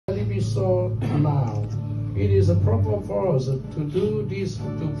saw now. It is proper for us to do this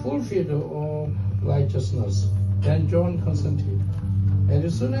to fulfill all righteousness. Then John consented. And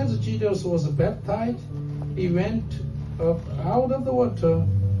as soon as Jesus was baptized, he went up out of the water.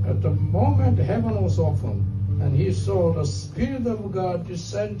 At the moment heaven was opened, and he saw the Spirit of God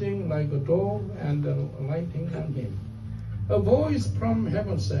descending like a dove and alighting on him. A voice from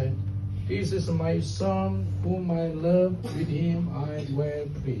heaven said, "This is my Son, whom I love. With him I am well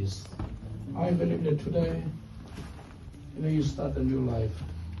pleased." I believe that today, you start a new life.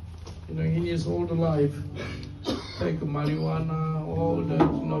 In his old life, take marijuana, all the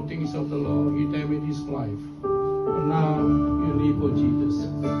things of the law, he damaged his life. But now you live for Jesus.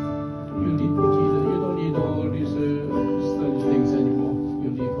 You live for Jesus. You don't need all these study things anymore. You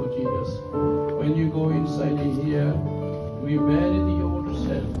live for Jesus. When you go inside here, we bury the old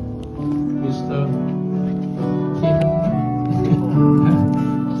self. Mr.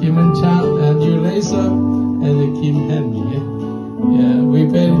 Kim and Chan, and you raise up and Kim Henry. Yeah, we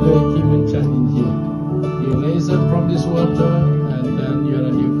bury the Kim and Chan in here. You raise up from this water, and then you're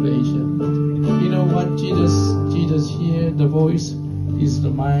a new creation. You know what Jesus here, the voice is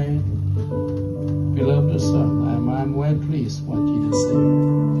my beloved Son. I'm well pleased what Jesus said.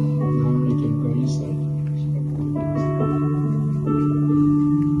 Now we can go inside.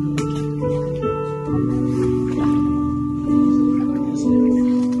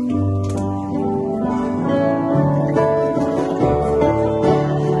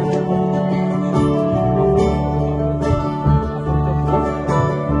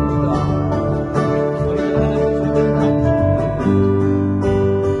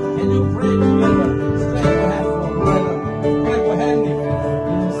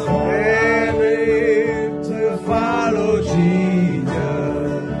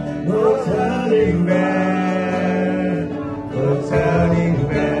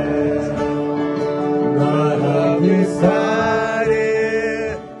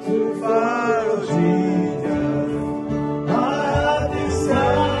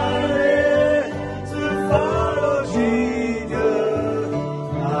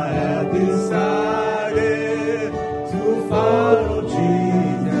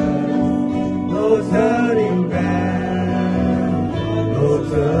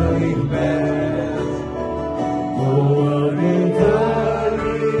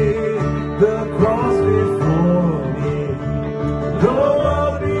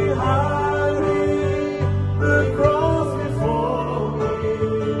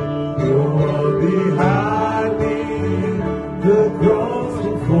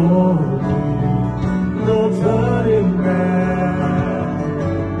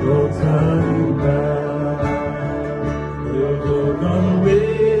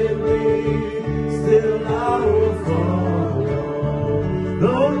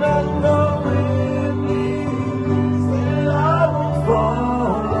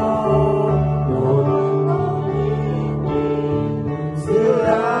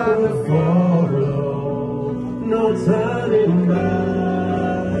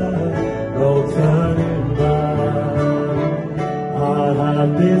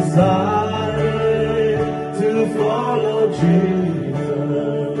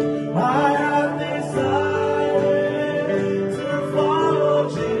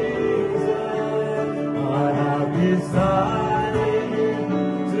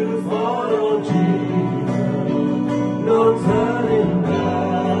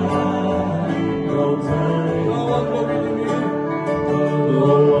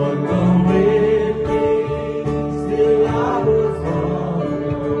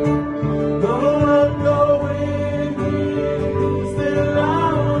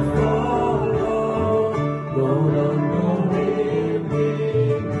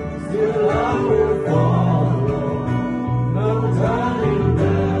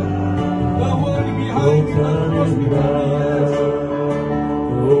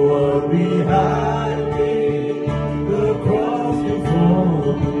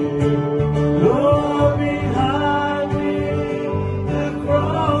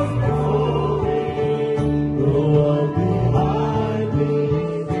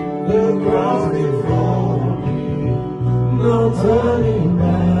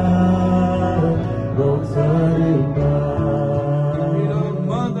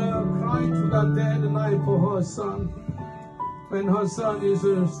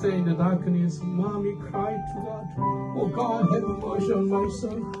 Stay in the darkness. Mommy cried to God. Oh God, have mercy on my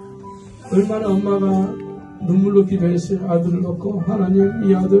son. 얼마나 엄마가 눈물로 기도했어요. 아들을 놓고 하나님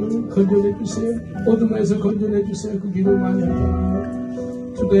이 아들을 건져내 주세요. 어둠에서 건져내 주세요. 그 기도 많이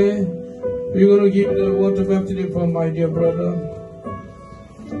하잖아요. Today we're going to give the water baptism for my dear brother.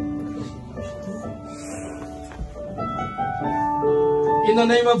 In the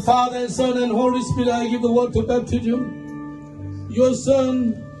name of Father and Son and Holy Spirit, I give the word to baptism. Your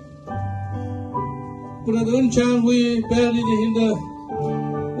son, Brother Unchan, we buried in the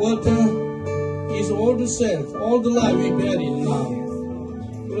water. His old self, all the life we buried now.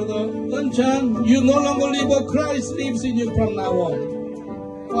 Brother Unchan, you no longer live, but Christ lives in you from now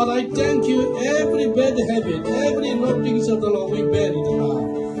on. Father, I thank you. Every bad habit, every not things of the Lord, we buried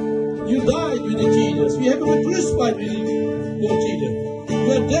now. You died with Jesus. We have been crucified with your Jesus.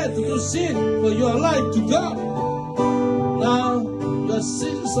 You are dead to sin, but you are alive to God. Now, your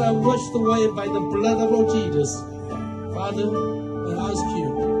sins are washed away by the blood of Lord Jesus. Father, I ask you,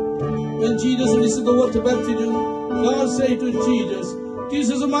 when Jesus received the water baptism, God said to Jesus, "This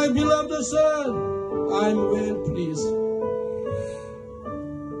is my beloved Son. I am well pleased."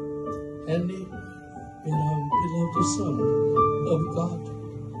 And the beloved Son of God.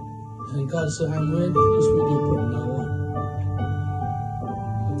 And God said, "I am well pleased with you from now on."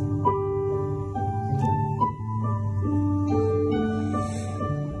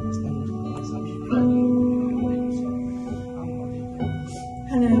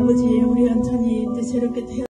 하나님 아버지, 우리 온천이 이제 새롭게